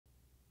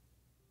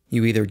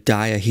You either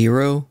die a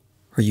hero,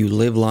 or you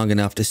live long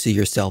enough to see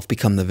yourself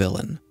become the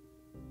villain.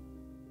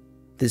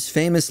 This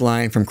famous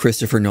line from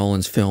Christopher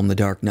Nolan's film The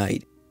Dark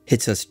Knight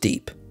hits us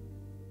deep,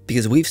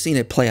 because we've seen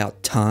it play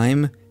out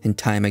time and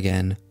time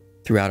again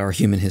throughout our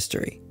human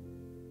history.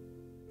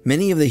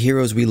 Many of the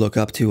heroes we look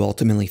up to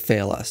ultimately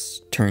fail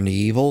us, turn to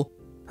evil,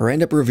 or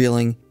end up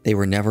revealing they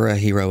were never a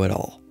hero at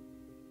all.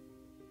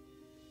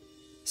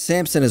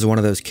 Samson is one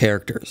of those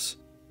characters.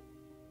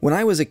 When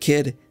I was a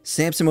kid,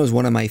 Samson was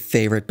one of my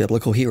favorite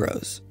biblical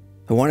heroes.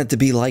 I wanted to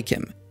be like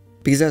him,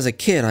 because as a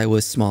kid I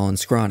was small and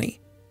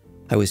scrawny.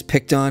 I was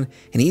picked on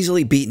and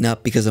easily beaten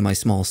up because of my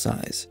small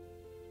size.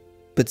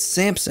 But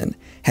Samson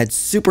had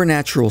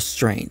supernatural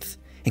strength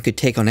and could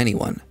take on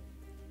anyone.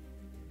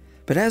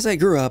 But as I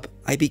grew up,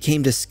 I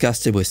became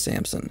disgusted with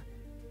Samson.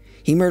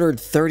 He murdered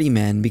 30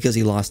 men because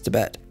he lost a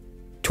bet,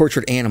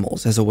 tortured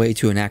animals as a way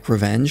to enact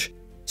revenge,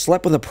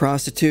 slept with a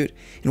prostitute,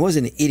 and was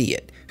an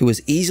idiot who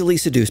was easily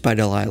seduced by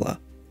Delilah.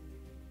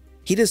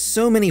 He does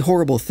so many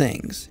horrible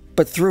things,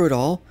 but through it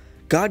all,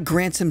 God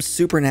grants him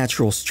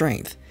supernatural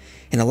strength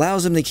and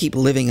allows him to keep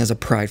living as a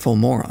prideful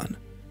moron.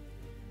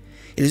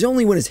 It is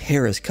only when his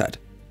hair is cut,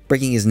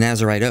 breaking his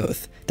Nazirite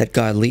oath, that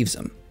God leaves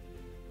him.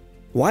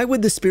 Why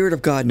would the Spirit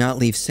of God not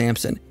leave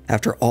Samson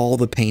after all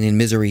the pain and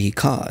misery he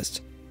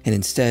caused, and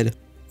instead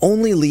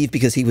only leave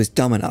because he was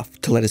dumb enough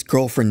to let his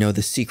girlfriend know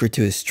the secret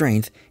to his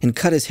strength and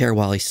cut his hair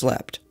while he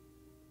slept?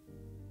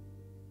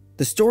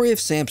 The story of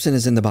Samson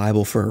is in the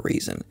Bible for a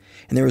reason,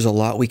 and there is a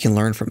lot we can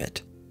learn from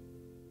it.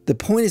 The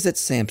point is that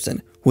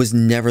Samson was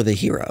never the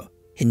hero,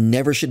 and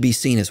never should be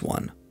seen as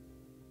one.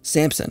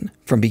 Samson,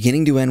 from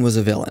beginning to end, was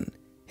a villain,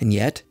 and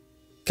yet,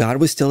 God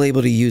was still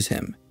able to use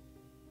him.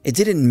 It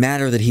didn't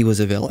matter that he was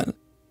a villain.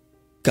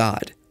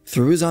 God,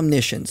 through his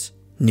omniscience,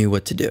 knew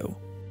what to do.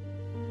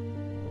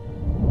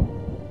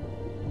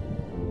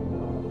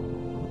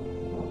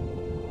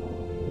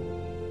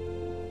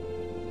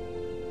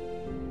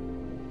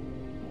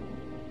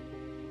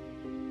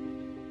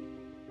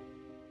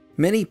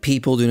 Many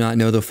people do not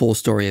know the full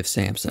story of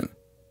Samson,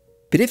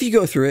 but if you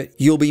go through it,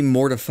 you'll be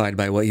mortified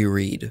by what you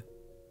read.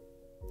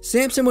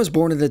 Samson was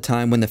born at a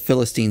time when the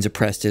Philistines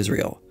oppressed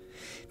Israel.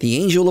 The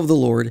angel of the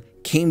Lord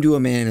came to a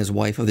man and his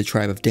wife of the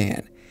tribe of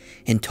Dan,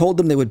 and told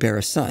them they would bear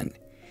a son.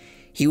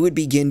 He would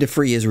begin to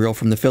free Israel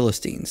from the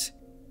Philistines.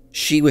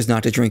 She was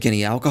not to drink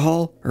any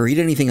alcohol or eat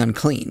anything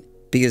unclean,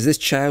 because this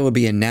child would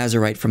be a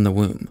Nazirite from the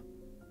womb.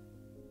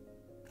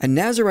 A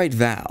Nazirite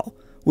vow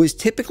was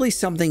typically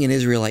something an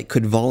Israelite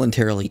could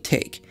voluntarily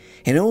take,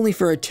 and only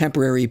for a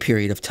temporary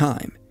period of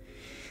time.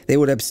 They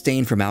would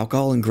abstain from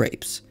alcohol and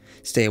grapes,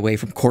 stay away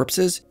from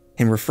corpses,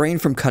 and refrain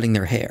from cutting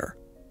their hair.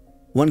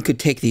 One could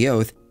take the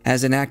oath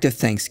as an act of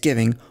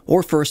thanksgiving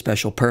or for a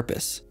special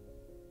purpose.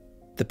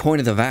 The point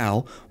of the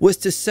vow was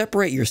to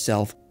separate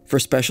yourself for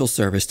special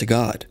service to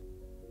God.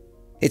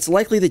 It's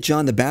likely that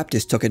John the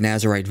Baptist took a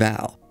Nazirite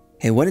vow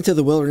and went into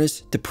the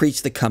wilderness to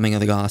preach the coming of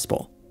the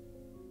gospel.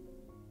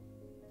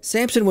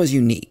 Samson was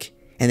unique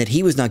in that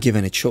he was not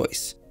given a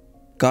choice.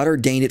 God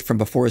ordained it from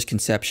before his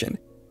conception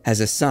as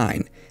a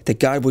sign that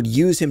God would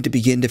use him to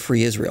begin to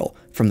free Israel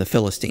from the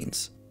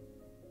Philistines.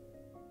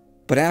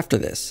 But after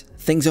this,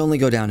 things only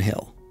go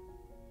downhill.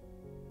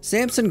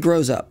 Samson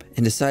grows up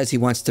and decides he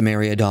wants to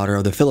marry a daughter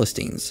of the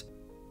Philistines.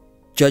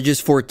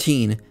 Judges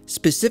 14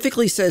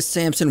 specifically says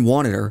Samson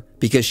wanted her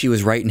because she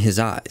was right in his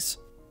eyes.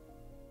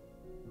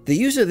 The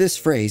use of this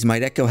phrase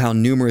might echo how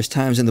numerous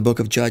times in the book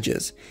of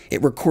Judges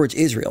it records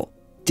Israel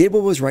did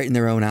what was right in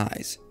their own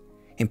eyes,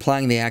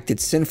 implying they acted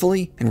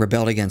sinfully and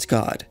rebelled against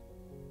God.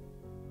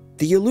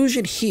 The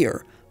allusion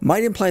here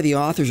might imply the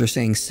authors are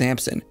saying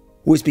Samson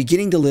was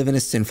beginning to live in a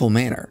sinful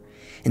manner,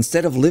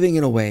 instead of living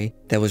in a way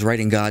that was right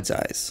in God's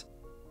eyes.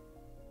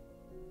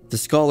 The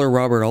scholar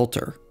Robert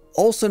Alter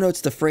also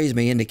notes the phrase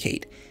may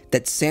indicate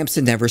that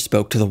Samson never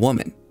spoke to the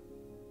woman.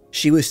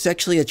 She was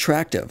sexually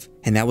attractive,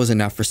 and that was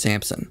enough for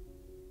Samson.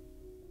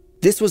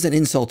 This was an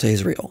insult to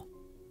Israel.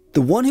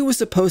 The one who was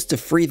supposed to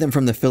free them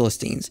from the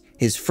Philistines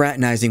is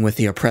fraternizing with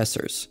the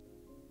oppressors.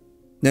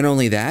 Not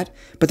only that,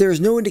 but there is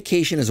no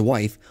indication his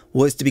wife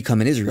was to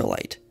become an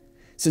Israelite,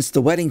 since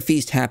the wedding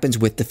feast happens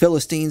with the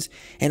Philistines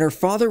and her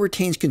father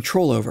retains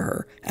control over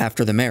her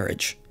after the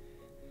marriage.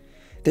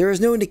 There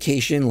is no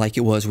indication, like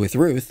it was with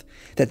Ruth,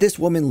 that this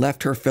woman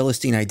left her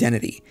Philistine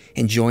identity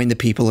and joined the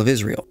people of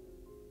Israel.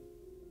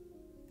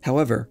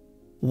 However,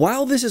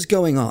 while this is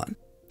going on,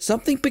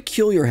 something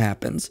peculiar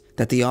happens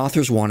that the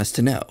authors want us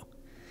to know.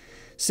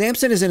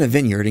 Samson is in a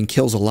vineyard and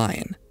kills a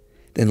lion.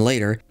 Then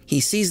later, he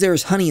sees there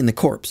is honey in the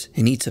corpse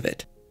and eats of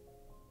it.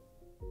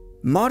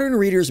 Modern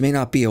readers may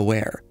not be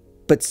aware,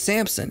 but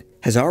Samson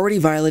has already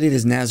violated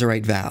his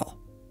Nazirite vow.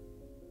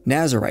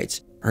 Nazirites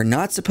are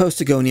not supposed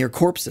to go near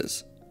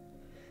corpses.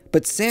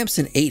 But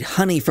Samson ate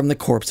honey from the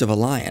corpse of a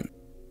lion,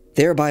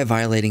 thereby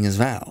violating his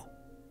vow.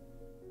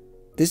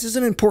 This is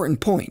an important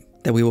point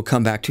that we will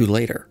come back to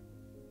later.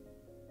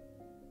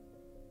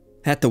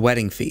 At the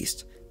wedding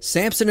feast,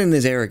 Samson in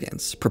his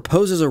arrogance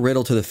proposes a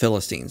riddle to the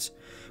Philistines,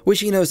 which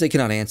he knows they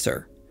cannot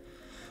answer.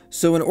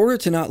 So in order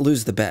to not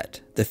lose the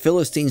bet, the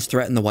Philistines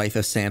threaten the wife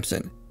of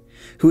Samson.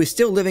 who is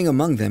still living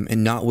among them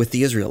and not with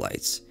the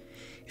Israelites.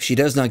 If she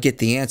does not get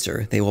the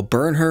answer, they will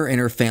burn her and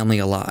her family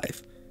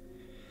alive.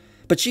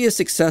 But she is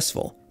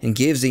successful and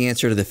gives the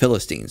answer to the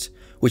Philistines,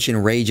 which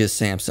enrages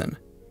Samson.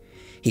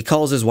 He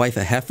calls his wife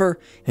a heifer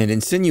and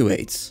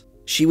insinuates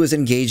she was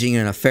engaging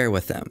in an affair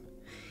with them.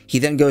 He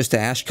then goes to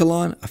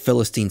Ashkelon, a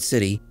Philistine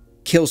city,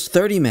 kills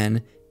 30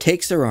 men,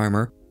 takes their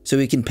armor so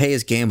he can pay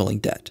his gambling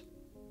debt.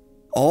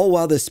 All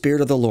while the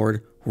Spirit of the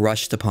Lord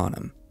rushed upon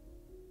him.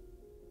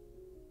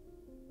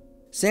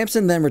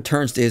 Samson then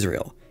returns to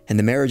Israel, and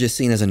the marriage is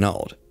seen as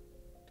annulled.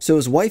 So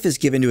his wife is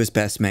given to his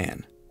best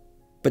man.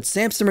 But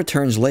Samson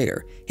returns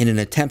later in an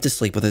attempt to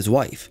sleep with his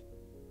wife.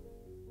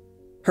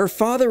 Her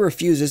father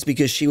refuses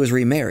because she was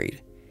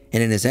remarried,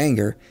 and in his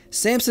anger,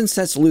 Samson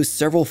sets loose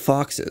several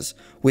foxes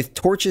with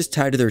torches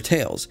tied to their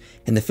tails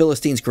in the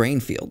Philistines' grain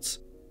fields.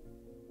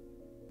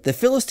 The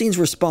Philistines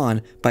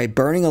respond by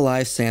burning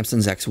alive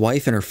Samson's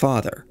ex-wife and her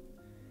father.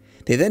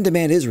 They then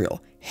demand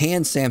Israel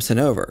hand Samson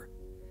over.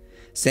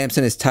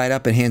 Samson is tied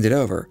up and handed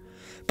over,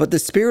 but the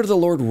Spirit of the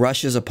Lord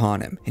rushes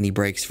upon him and he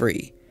breaks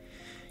free.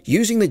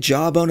 Using the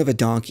jawbone of a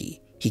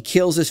donkey, he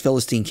kills his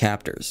Philistine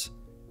captors.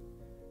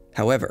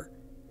 However,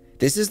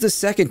 this is the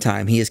second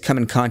time he has come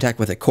in contact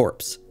with a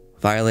corpse,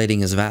 violating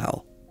his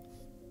vow.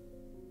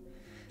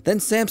 Then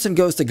Samson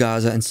goes to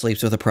Gaza and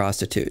sleeps with a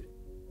prostitute.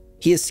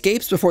 He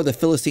escapes before the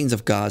Philistines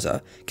of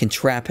Gaza can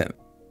trap him,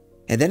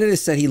 and then it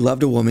is said he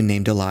loved a woman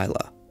named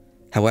Delilah.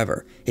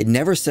 However, it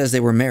never says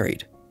they were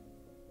married.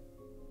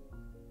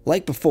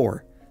 Like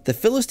before, the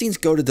Philistines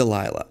go to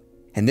Delilah,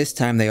 and this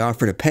time they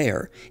offer to pay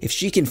her if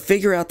she can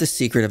figure out the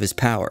secret of his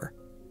power.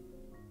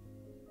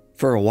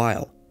 For a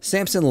while,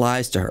 Samson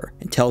lies to her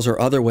and tells her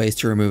other ways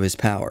to remove his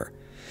power,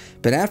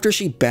 but after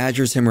she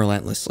badgers him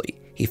relentlessly,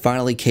 he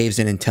finally caves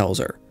in and tells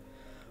her.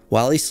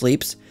 While he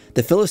sleeps,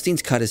 the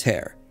Philistines cut his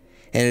hair,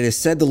 and it is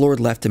said the Lord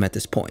left him at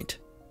this point.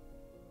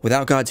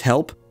 Without God's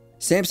help,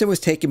 Samson was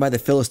taken by the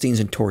Philistines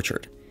and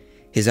tortured.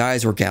 His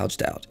eyes were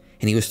gouged out,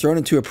 and he was thrown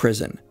into a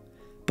prison,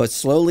 but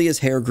slowly his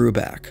hair grew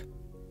back.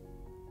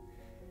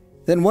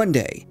 Then one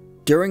day,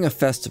 during a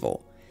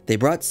festival, they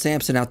brought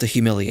Samson out to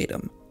humiliate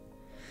him.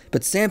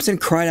 But Samson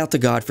cried out to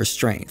God for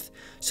strength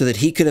so that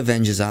he could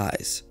avenge his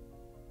eyes.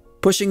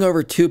 Pushing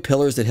over 2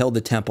 pillars that held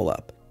the temple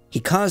up, he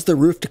caused the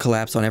roof to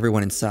collapse on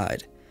everyone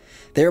inside,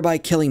 thereby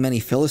killing many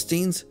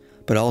Philistines,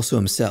 but also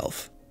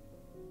himself.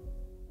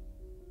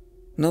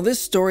 Now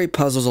this story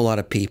puzzles a lot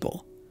of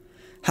people.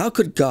 How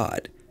could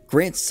God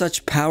grant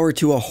such power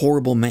to a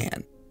horrible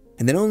man,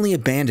 and then only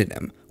abandon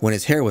him when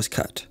his hair was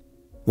cut?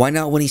 Why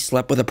not when he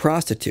slept with a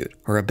prostitute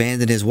or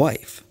abandoned his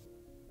wife?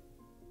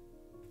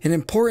 An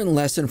important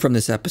lesson from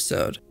this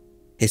episode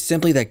is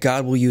simply that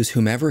God will use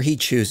whomever he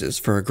chooses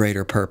for a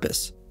greater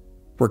purpose,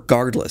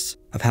 regardless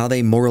of how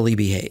they morally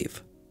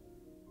behave.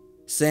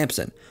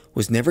 Samson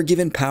was never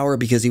given power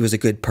because he was a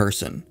good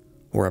person,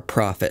 or a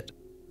prophet,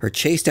 or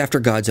chased after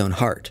God's own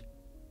heart.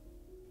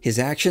 His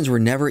actions were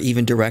never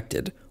even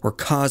directed or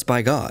caused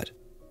by God.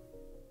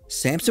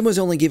 Samson was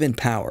only given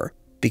power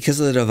because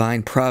of the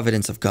divine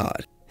providence of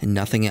God and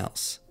nothing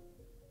else.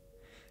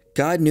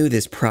 God knew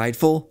this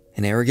prideful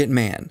and arrogant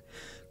man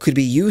could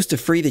be used to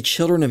free the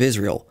children of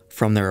Israel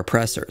from their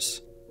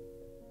oppressors.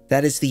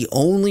 That is the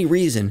only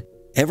reason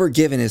ever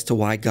given as to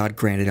why God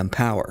granted him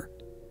power.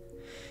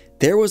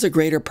 There was a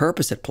greater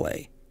purpose at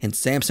play, and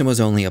Samson was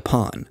only a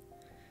pawn.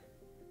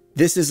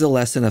 This is the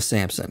lesson of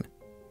Samson.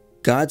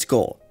 God's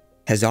goal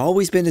has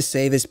always been to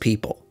save his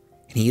people,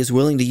 and he is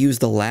willing to use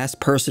the last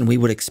person we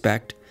would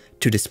expect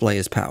to display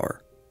his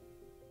power.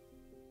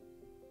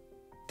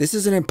 This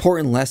is an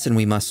important lesson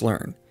we must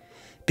learn,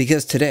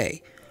 because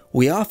today,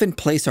 we often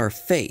place our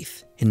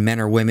faith in men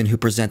or women who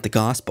present the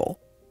gospel,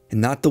 and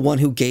not the one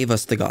who gave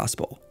us the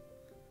gospel.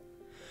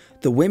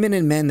 The women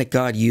and men that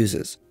God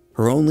uses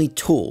are only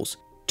tools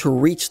to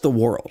reach the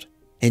world,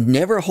 and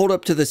never hold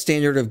up to the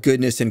standard of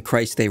goodness in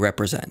Christ they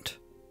represent.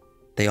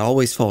 They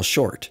always fall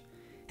short,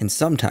 and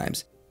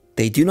sometimes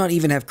they do not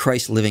even have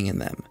Christ living in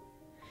them.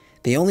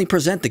 They only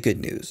present the good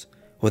news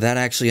without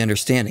actually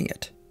understanding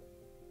it.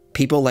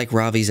 People like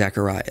Ravi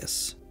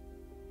Zacharias.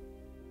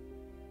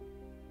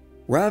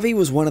 Ravi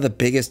was one of the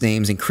biggest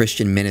names in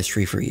Christian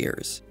ministry for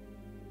years.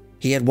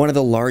 He had one of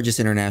the largest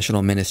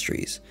international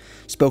ministries,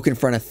 spoke in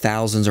front of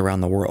thousands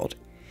around the world.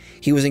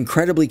 He was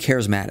incredibly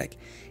charismatic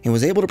and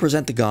was able to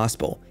present the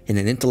gospel in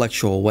an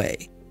intellectual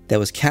way that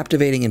was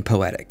captivating and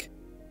poetic.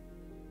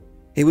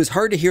 It was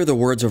hard to hear the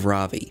words of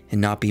Ravi and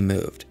not be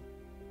moved.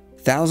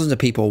 Thousands of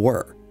people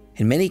were,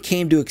 and many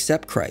came to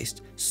accept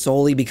Christ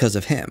solely because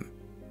of him.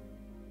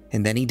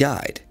 And then he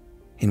died,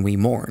 and we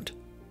mourned.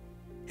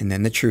 And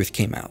then the truth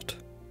came out.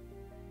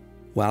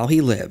 While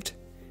he lived,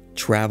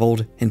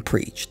 traveled, and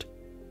preached,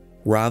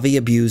 Ravi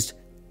abused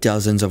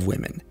dozens of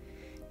women,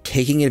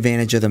 taking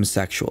advantage of them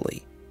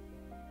sexually.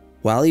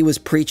 While he was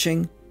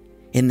preaching,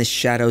 in the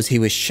shadows he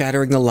was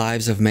shattering the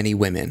lives of many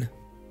women.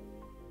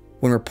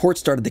 When reports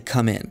started to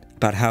come in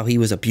about how he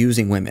was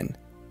abusing women,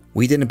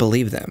 we didn't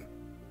believe them.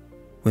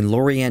 When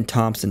Lorianne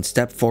Thompson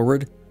stepped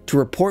forward to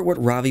report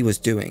what Ravi was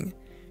doing,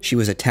 she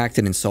was attacked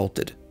and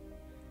insulted.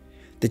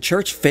 The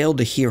church failed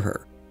to hear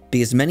her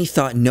because many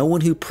thought no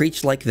one who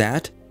preached like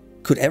that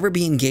could ever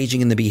be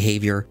engaging in the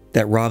behavior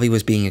that Ravi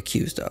was being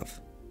accused of.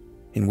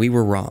 And we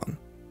were wrong.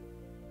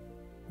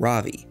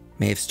 Ravi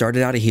may have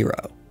started out a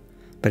hero,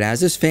 but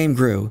as his fame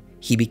grew,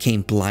 he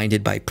became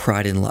blinded by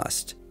pride and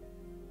lust.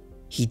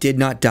 He did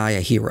not die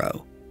a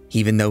hero,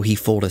 even though he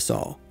fooled us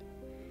all.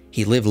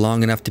 He lived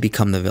long enough to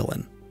become the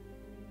villain.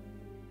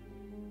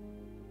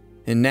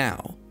 And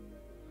now,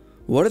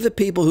 what are the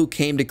people who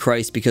came to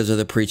Christ because of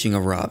the preaching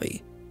of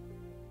Ravi?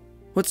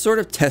 What sort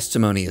of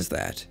testimony is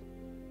that?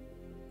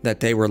 That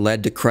they were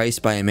led to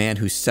Christ by a man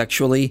who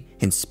sexually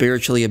and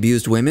spiritually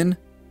abused women?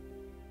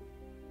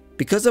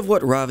 Because of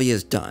what Ravi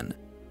has done,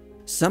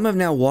 some have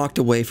now walked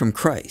away from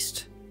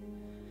Christ.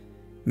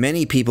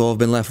 Many people have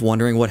been left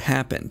wondering what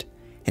happened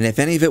and if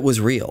any of it was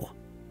real.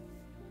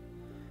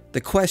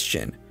 The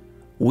question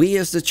we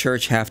as the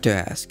church have to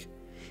ask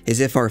is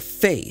if our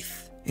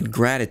faith and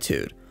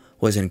gratitude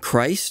was in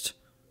Christ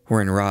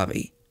or in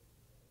Ravi.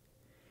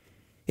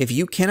 If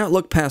you cannot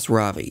look past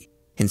Ravi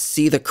and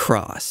see the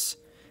cross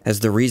as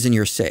the reason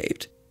you're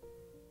saved,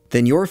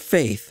 then your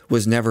faith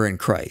was never in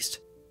Christ,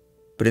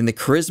 but in the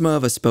charisma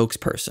of a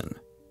spokesperson.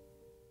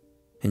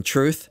 In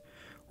truth,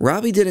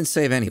 Ravi didn't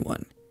save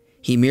anyone.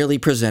 He merely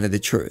presented the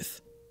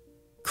truth.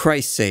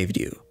 Christ saved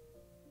you.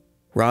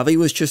 Ravi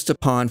was just a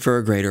pawn for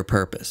a greater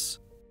purpose.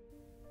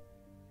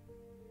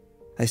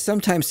 I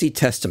sometimes see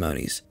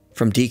testimonies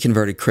from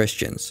deconverted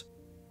Christians.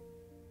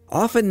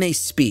 Often they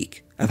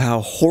speak of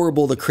how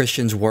horrible the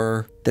Christians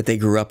were that they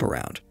grew up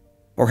around,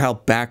 or how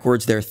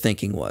backwards their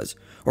thinking was,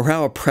 or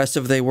how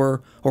oppressive they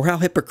were, or how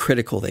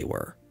hypocritical they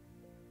were.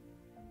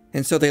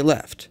 And so they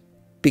left,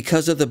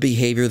 because of the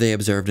behavior they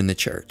observed in the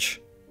church.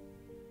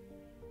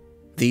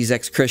 These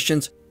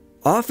ex-Christians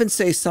often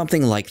say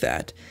something like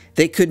that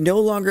they could no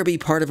longer be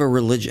part of a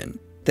religion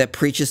that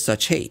preaches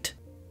such hate.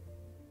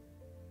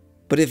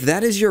 But if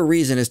that is your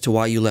reason as to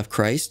why you left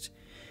Christ,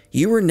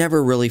 you were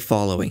never really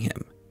following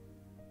him,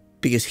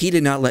 because he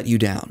did not let you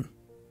down.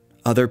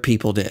 Other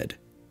people did.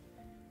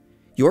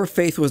 Your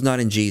faith was not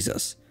in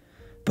Jesus,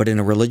 but in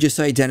a religious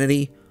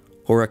identity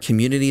or a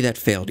community that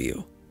failed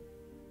you.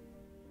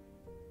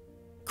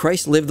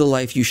 Christ lived the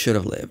life you should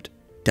have lived,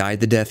 died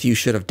the death you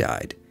should have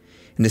died,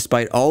 and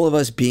despite all of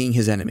us being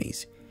his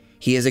enemies,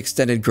 he has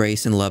extended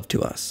grace and love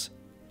to us.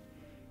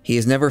 He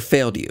has never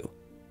failed you.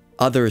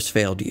 Others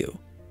failed you.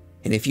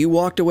 And if you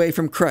walked away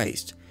from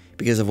Christ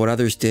because of what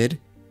others did,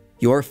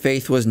 your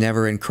faith was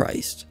never in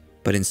Christ,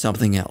 but in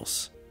something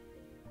else.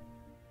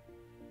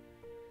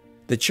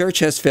 The church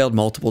has failed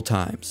multiple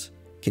times,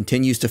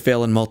 continues to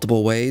fail in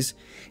multiple ways,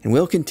 and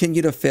will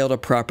continue to fail to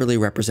properly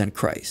represent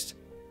Christ.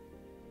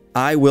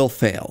 I will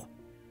fail.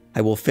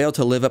 I will fail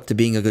to live up to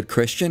being a good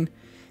Christian,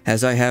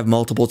 as I have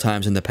multiple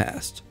times in the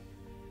past.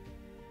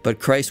 But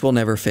Christ will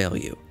never fail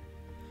you.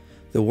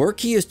 The work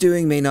he is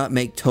doing may not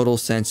make total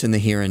sense in the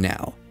here and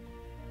now,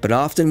 but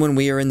often when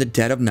we are in the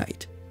dead of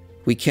night,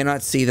 we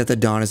cannot see that the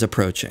dawn is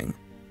approaching.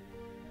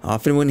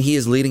 Often when he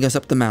is leading us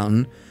up the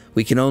mountain,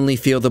 we can only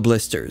feel the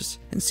blisters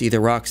and see the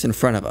rocks in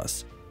front of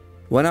us,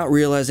 while not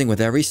realizing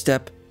with every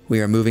step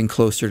we are moving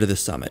closer to the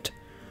summit,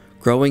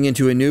 growing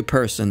into a new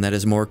person that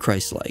is more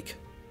Christ-like.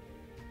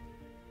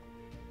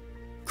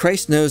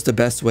 Christ knows the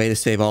best way to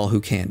save all who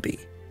can be,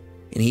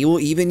 and he will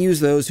even use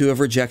those who have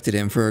rejected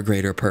him for a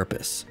greater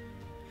purpose.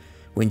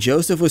 When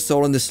Joseph was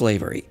sold into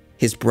slavery,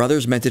 his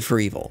brothers meant it for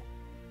evil.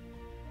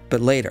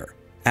 But later,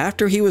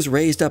 after he was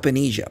raised up in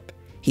Egypt,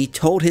 he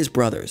told his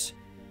brothers,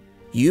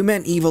 "You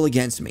meant evil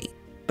against me,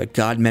 but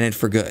God meant it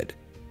for good,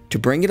 to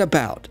bring it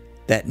about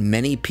that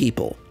many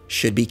people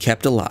should be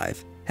kept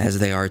alive as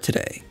they are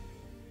today."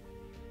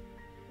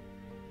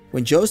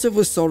 When Joseph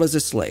was sold as a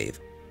slave,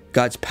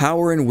 God's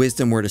power and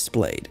wisdom were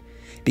displayed,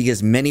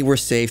 because many were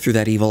saved through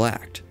that evil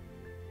act.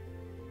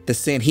 The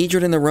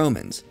Sanhedrin and the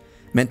Romans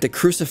meant to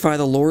crucify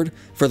the Lord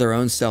for their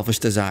own selfish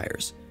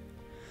desires.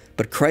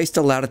 But Christ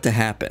allowed it to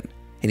happen,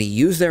 and he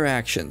used their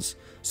actions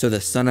so the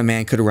Son of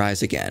Man could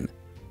rise again,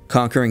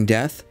 conquering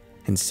death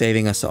and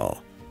saving us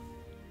all.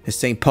 As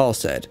St. Paul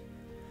said,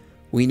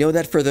 "We know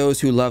that for those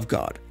who love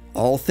God,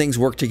 all things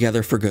work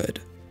together for good."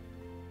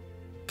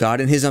 God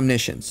in his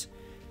omniscience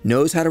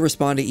knows how to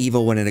respond to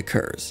evil when it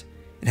occurs,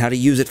 and how to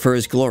use it for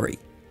his glory,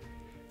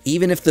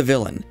 even if the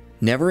villain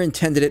never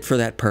intended it for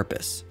that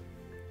purpose.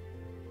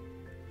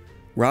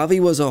 Ravi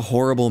was a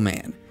horrible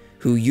man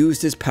who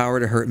used his power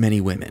to hurt many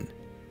women.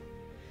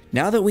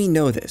 Now that we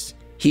know this,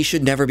 he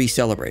should never be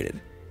celebrated.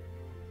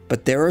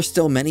 But there are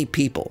still many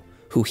people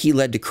who he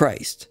led to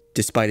Christ,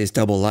 despite his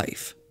double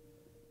life.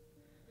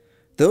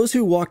 Those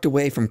who walked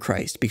away from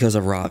Christ because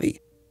of Ravi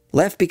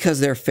left because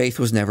their faith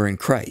was never in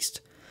Christ,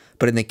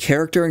 but in the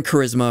character and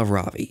charisma of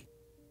Ravi.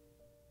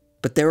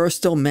 But there are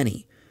still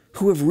many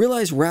who have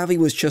realized Ravi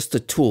was just a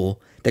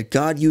tool that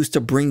God used to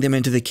bring them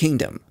into the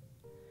kingdom.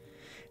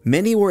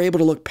 Many were able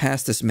to look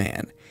past this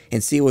man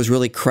and see it was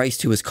really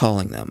Christ who was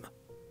calling them.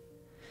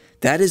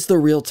 That is the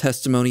real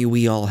testimony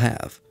we all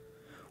have.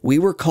 We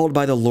were called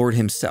by the Lord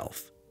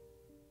himself,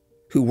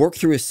 who worked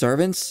through his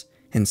servants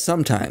and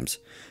sometimes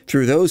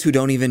through those who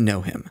don't even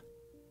know him.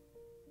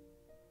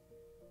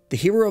 The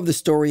hero of the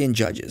story in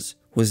Judges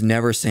was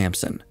never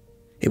Samson.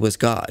 It was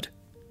God.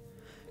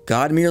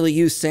 God merely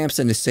used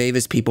Samson to save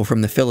his people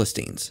from the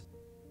Philistines.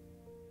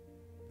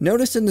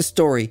 Notice in the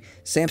story,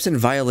 Samson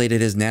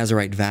violated his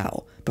Nazirite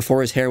vow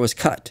before his hair was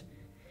cut.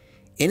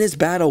 In his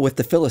battle with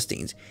the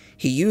Philistines,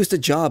 he used a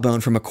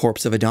jawbone from a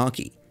corpse of a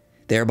donkey,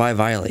 thereby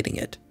violating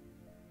it.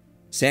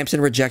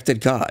 Samson rejected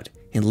God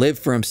and lived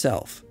for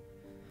himself.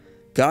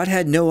 God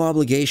had no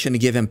obligation to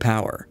give him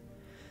power,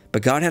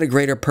 but God had a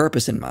greater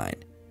purpose in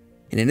mind,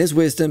 and in his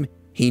wisdom,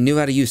 he knew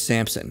how to use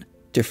Samson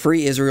to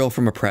free Israel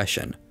from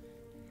oppression.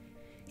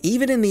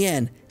 Even in the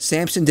end,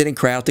 Samson didn't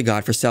cry out to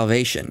God for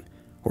salvation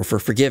or for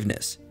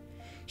forgiveness.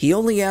 He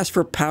only asked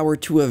for power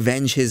to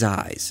avenge his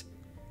eyes.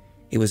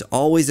 It was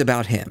always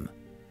about him.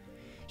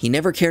 He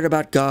never cared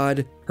about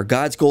God or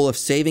God's goal of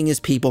saving his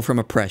people from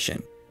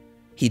oppression.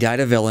 He died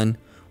a villain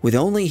with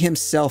only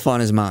himself on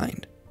his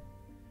mind.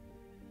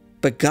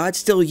 But God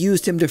still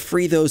used him to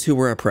free those who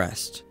were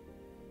oppressed.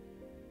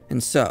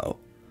 And so,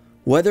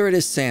 whether it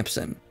is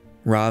Samson,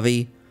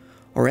 Ravi,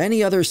 or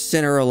any other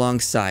sinner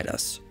alongside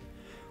us,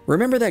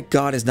 remember that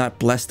God has not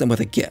blessed them with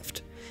a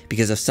gift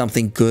because of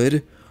something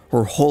good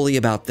or holy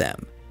about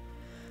them,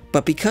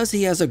 but because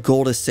he has a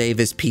goal to save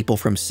his people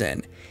from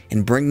sin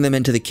and bring them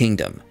into the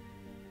kingdom.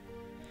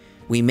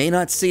 We may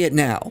not see it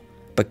now,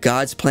 but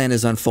God's plan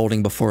is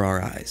unfolding before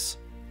our eyes.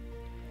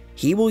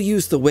 He will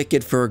use the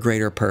wicked for a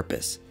greater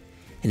purpose,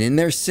 and in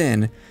their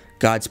sin,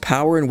 God's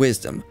power and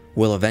wisdom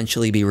will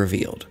eventually be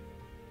revealed.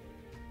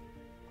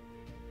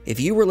 If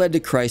you were led to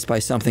Christ by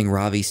something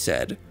Ravi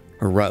said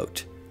or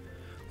wrote,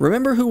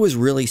 remember who was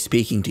really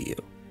speaking to you.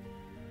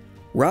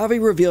 Ravi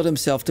revealed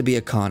himself to be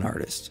a con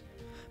artist,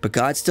 but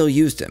God still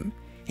used him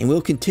and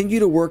will continue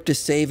to work to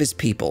save his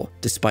people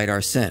despite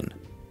our sin.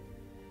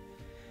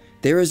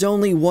 There is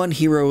only one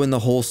hero in the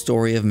whole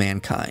story of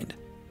mankind.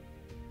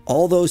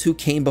 All those who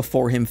came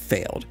before him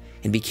failed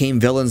and became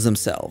villains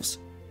themselves.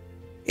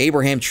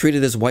 Abraham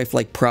treated his wife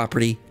like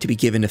property to be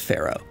given to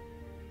Pharaoh.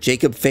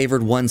 Jacob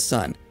favored one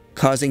son,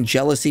 causing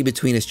jealousy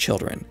between his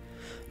children.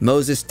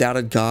 Moses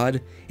doubted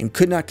God and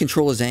could not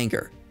control his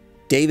anger.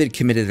 David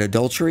committed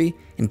adultery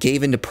and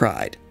gave in to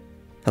pride.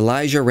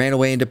 Elijah ran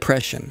away in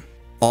depression.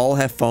 All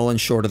have fallen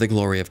short of the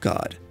glory of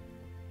God.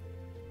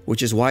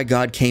 Which is why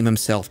God came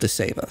himself to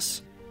save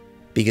us,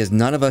 because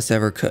none of us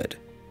ever could.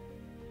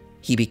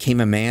 He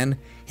became a man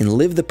and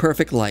lived the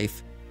perfect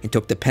life and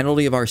took the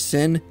penalty of our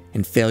sin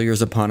and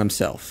failures upon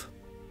himself.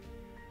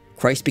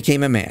 Christ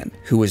became a man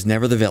who was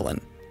never the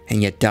villain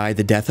and yet died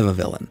the death of a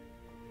villain.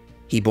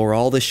 He bore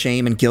all the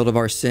shame and guilt of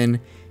our sin,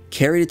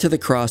 carried it to the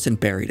cross, and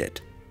buried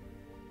it.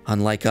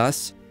 Unlike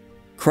us,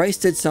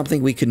 Christ did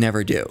something we could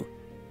never do.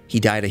 He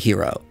died a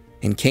hero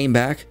and came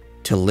back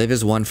to live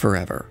as one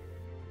forever.